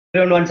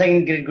Everyone, once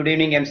again, good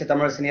evening. MC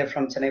Thamizharasan here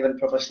from Chennai Event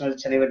Professionals,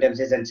 Chennai Event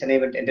Emcees, and Chennai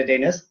Event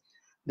Entertainers.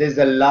 This is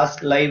the last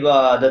live,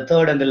 the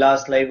third and the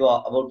last live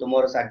about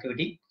tomorrow's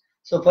activity.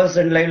 So first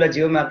and live la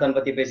Geo Marathon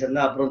பத்தி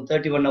பேசியிருந்தேன். அப்புறம்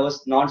 31 hours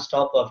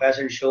non-stop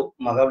fashion show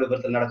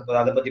மகாபலிபுரத்தில் நடக்க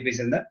போகுது, அதை பத்தி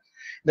பேசியிருந்தேன்.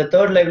 இந்த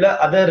third லைவ்ல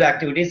அதர்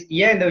ஆக்டிவிட்டிஸ்.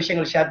 ஏன் இந்த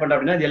விஷயங்கள் ஷேர் பண்றேன்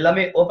அப்படின்னா, இது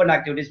எல்லாமே ஓப்பன்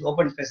ஆக்டிவிட்டிஸ்,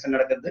 ஓப்பன் ஸ்பேஸ்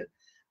நடக்குது.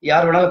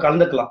 யார் வேணாலும்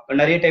கலந்துக்கலாம்.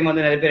 நிறைய டைம்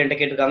வந்து நிறைய பேர்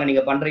என்கிட்ட கேட்டிருக்காங்க,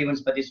 நீங்க பண்ற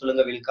ஈவெண்ட்ஸ் பத்தி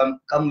சொல்லுங்க,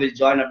 வில்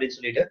ஜாயின் அப்படின்னு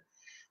சொல்லிட்டு.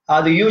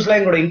 அது யூஸ்வலா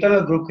எங்களோட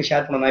இன்டர்னல் குரூப்க்கு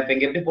ஷேர் பண்ணலாம். இப்போ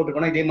இங்க எப்படி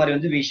போட்டுருக்கோம், இதே மாதிரி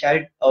வந்து we share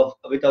it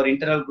with our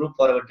internal group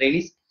for our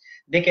trainees.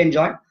 They can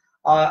join.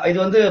 இது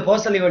வந்து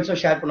பர்சனல் ஈவெண்ட்ஸும்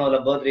ஷேர்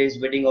பண்ணுவோம், birthdays,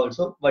 wedding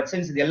also. But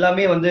since இது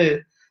எல்லாமே வந்து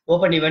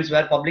ஓப்பன் ஈவெண்ட்ஸ்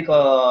வேர் பப்ளிக்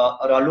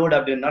ஒரு அலோட்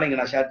அப்படின்னால இங்க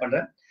நான் ஷேர்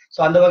பண்றேன். ஸோ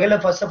அந்த வகையில்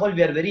first of all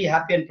we are very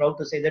happy and proud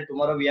to say that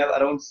tomorrow we have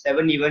around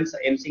 7 events,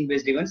 எம்சிங்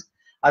paste events.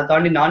 அதை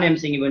தாண்டி நான்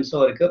எம்சிங்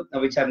ஈவெண்ட்ஸும் இருக்கு,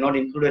 which are not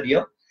included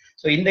here.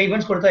 So இந்த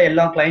ஈவெண்ட்ஸ் கொடுத்தா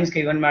எல்லா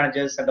கிளைண்ட்ஸ்க்கு, event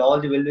managers and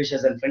all the well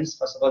wishers and friends,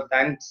 first of all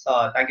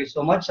thank you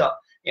so much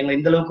எங்களை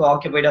இந்த அளவுக்கு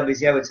ஆக்கியபைடா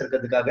பிஸியா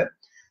வச்சிருக்கிறதுக்காக.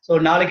 ஸோ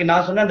நாளைக்கு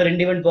நான் சொன்ன அந்த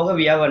 2 ஈவெண்ட் போக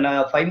வி ஹேவ்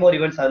 5 more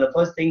events. அதுல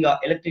first thing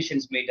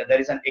electricians meet.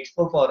 there is an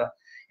expo for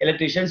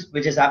electricians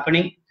which is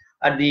happening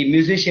at the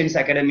musicians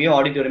academy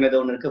auditorium ஏதோ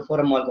ஒன்று இருக்கு,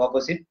 ஃபோரம் மால்க்கு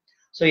ஆப்போசிட்.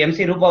 ஸோ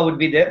எம்சி ரூபா would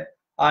be there.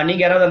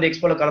 நீங்க யாராவது அந்த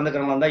எக்ஸ்போல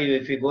கலந்துக்கிறவங்க தான்,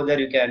 if you go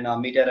there you can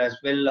meet her as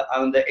well.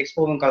 அந்த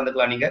எக்ஸ்போவும்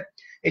கலந்துக்கலாம் நீங்க.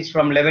 It's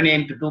from 11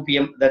 AM to 2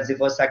 PM. That's the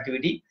first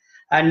activity.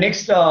 And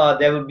next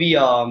there would be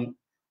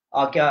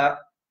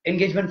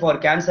engagement for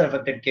cancer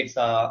affected kids.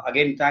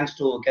 Again, thanks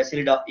to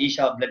Casilda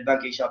Isha, Blood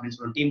Bank Isha,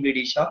 team lead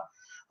Isha,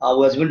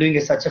 who has been doing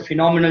such a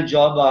phenomenal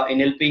job in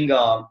helping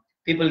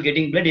people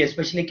getting blood,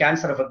 especially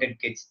cancer affected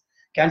kids.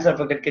 Cancer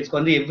affected kids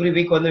every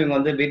week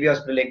baby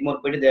hospital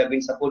Egmore they have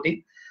been supporting.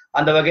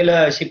 And the vagela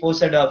she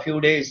posted a few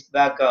days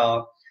back,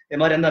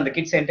 the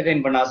kids entertain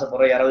பண்ண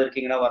ஆசைப்படுறோம், யாராவது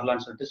இருக்கீங்கன்னா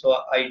வரலாம்னு சொல்லிட்டு. So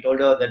I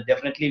told her that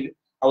definitely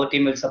our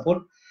team will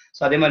support.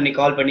 So அதே மாதிரி நீ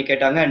கால் பண்ணி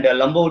கேட்டாங்க. And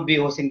Lambo would be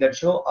hosting that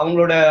show.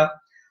 அவங்களோட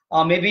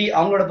மேபி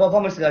அவங்களோட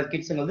பெர்ஃபார்மன்ஸ்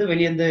கிட்ஸுங்க வந்து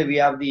வெளியே வந்து we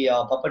have the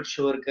puppet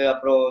show இருக்கு,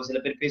 அப்புறம் சில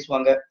பேர்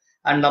பேசுவாங்க.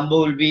 And லம்போ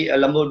will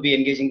be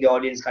engaging the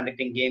audience,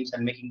 conducting games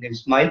and making them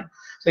smile.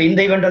 So இந்த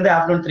ஈவெண்ட் வந்து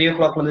ஆஃப்டர்நூன் 3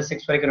 o'clock வந்து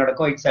 6 வரைக்கும்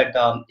நடக்கும். It's at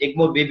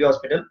Egmore baby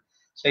hospital.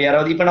 So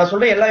யாராவது இப்போ நான்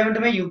சொல்ற எல்லா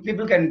ஈவெண்ட்டுமே you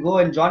people can go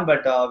and join,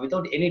 but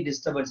without any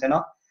disturbance. ஏன்னா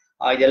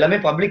இது எல்லாமே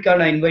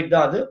பப்ளிக்கான இன்வைட்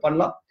தான், அது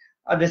பண்ணலாம்.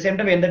 அட் த சேம்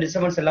டைம் எந்த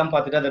டிஸ்டர்பன்ஸ் எல்லாம்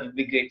பார்த்துட்டு that will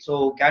be great. So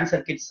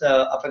cancer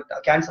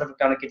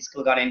affect ஆன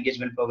கிட்ஸ்களுக்கான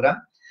engagement program.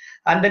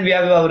 And then we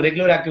have our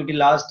regular activity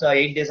last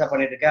 8 days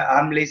பண்ணிட்டு இருக்க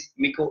Amlace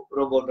Miko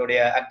robot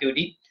உடைய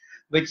activity,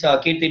 which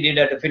Kirti did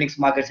at Phoenix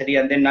Market City,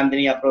 and then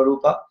Nandhini Apro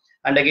Rupa,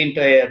 and again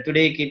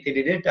today Kirti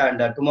did it,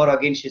 and tomorrow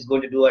again she's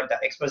going to do at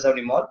Express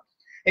Avenue Mall.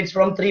 It's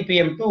from 3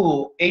 PM to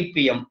 8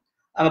 PM.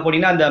 அங்க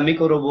போனீங்கன்னா அந்த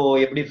MIGO robot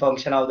எப்படி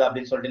function ஆகுது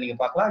அப்படின்னு சொல்லிட்டு நீங்க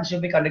பார்க்கலாம். And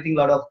she'll be conducting a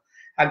lot of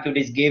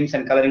activities, games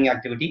and coloring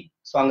activity.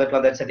 So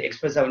அங்க that's at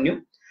Express Avenue.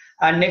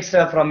 And next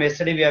from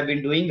yesterday we have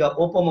been doing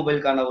Oppo mobile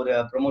கான ஒரு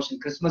promotion,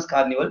 Christmas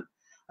carnival.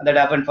 That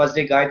happened first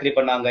day Gayatri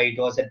பண்ணாங்க, it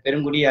was at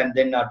Perungudi, and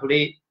then today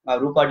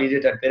Rupa did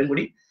it at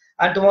Perungudi,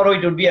 and tomorrow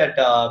it would be at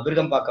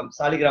Virgampakkam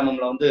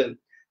சாலிகிராமம்ல வந்து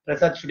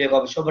Prasad studio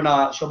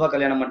sofa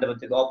கல்யாண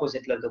மண்டபத்துக்கு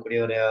ஆப்போசிட்ல இருக்கக்கூடிய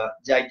ஒரு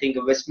I think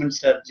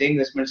Jain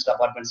Westminster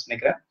apartments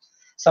நினைக்கிறேன்,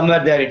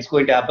 somewhere there it's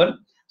going to happen.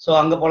 So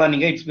அங்க போலாம்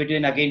நீங்க. It's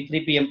between again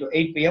 3 PM to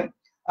 8 PM.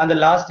 And the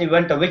last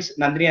event which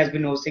Nandhini has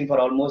been hosting for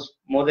almost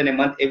more than a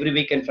month, every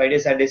weekend, Friday,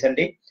 Saturday,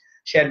 Sunday,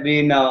 she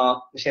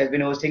has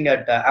been hosting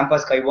at Ampa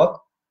Skywalk.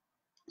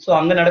 So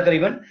அங்கே நடக்கிற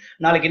event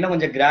நாளைக்கு இன்னும்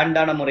கொஞ்சம்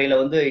கிராண்டான முறையில்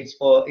வந்து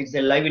it's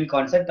live in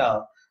concert.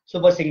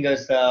 Super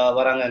singers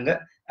வராங்க அங்கே.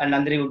 And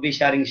Nandini would be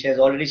sharing, she has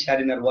already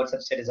shared in her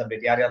WhatsApp status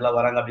update யார் யாரெல்லாம்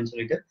வராங்க அப்படின்னு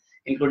சொல்லிட்டு,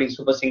 including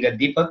super singer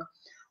Deepak.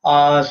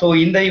 So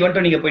இந்த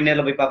ஈவெண்ட்டும் நீங்கள் போய்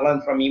நேரில் போய்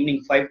பார்க்கலாம் from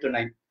evening 5 to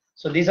 9.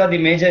 So these are the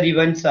major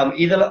events.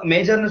 இதெல்லாம்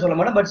மேஜர்னு சொல்ல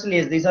மாட்டேன், but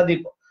still these are the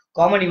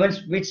common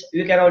events which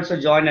you can also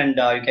join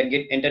and you can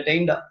get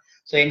entertained.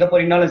 So எங்கே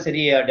போறீங்கனாலும்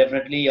சரி,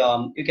 definitely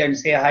you can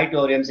say high to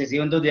our MCs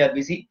even though they are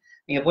busy.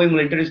 நீங்க போய்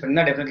உங்களை introduce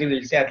பண்ணீங்கன்னா definitely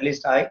will say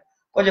at least hi.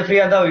 கொஞ்சம்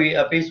ஃப்ரீயா தான்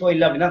பேசுவோம்,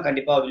 இல்லை அப்படின்னா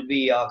கண்டிப்பா will be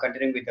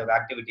continuing with our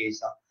activities.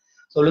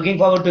 So looking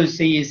forward to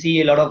see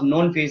a lot of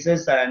known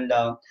faces, and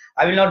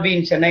I will not be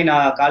in Chennai.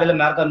 நான் காலையில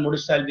மேரத்தான்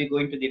முடிச்சுட்டு I'll be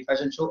going to the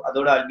fashion show,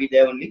 அதோட I'll be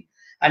there only,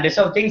 and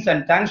rest of things.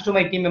 And thanks to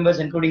my team members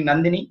including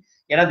Nandhini,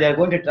 ஏன்னா they are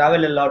going to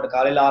travel a lot.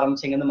 காலையில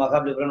ஆரம்பிச்சிங்க வந்து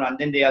Mahabalipuram, and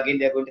then they are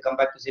going to come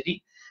back to city,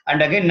 and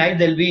again night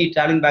they'll be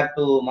traveling back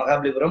to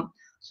Mahabalipuram.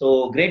 So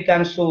great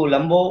thanks to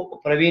Lambo,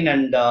 Praveen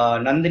and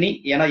Nandhini.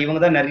 ஏன்னா இவங்க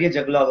தான் நிறைய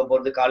ஜகுல் ஆக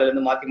போறது, காலையில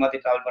இருந்து மாத்தி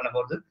டிராவல் பண்ண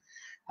போறது.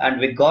 And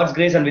with God's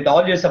grace and with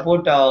all your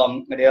support,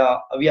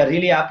 we are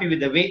really happy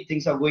with the way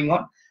things are going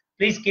on.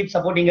 Please keep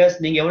supporting us.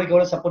 நீங்க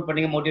எவ்வளவு சப்போர்ட்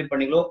பண்ணீங்க, மோட்டிவேட்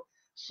பண்ணீங்களோ,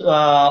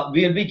 we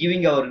will be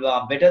giving our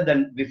better than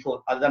before.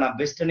 அதுதான் நான்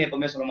பெஸ்ட்னு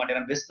எப்பவுமே சொல்ல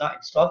மாட்டேன், best தான்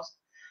it stops.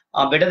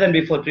 better than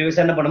before.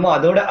 ப்ரீவியஸா என்ன பண்ணுமோ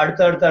அதோட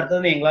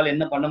அடுத்தது எங்களால்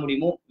என்ன பண்ண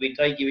முடியுமோ we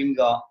try giving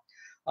our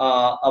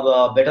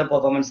better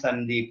performance than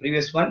the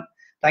previous one.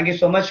 Thank you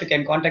so much. You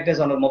can contact us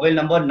on our mobile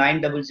number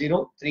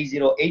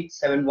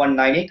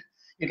 900-308-7198.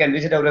 You can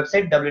visit our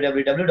website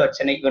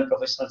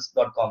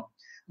www.chennaieventprofessionals.com.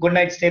 Good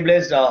night, stay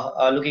blessed.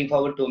 Looking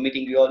forward to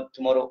meeting you all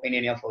tomorrow in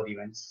any of our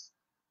events.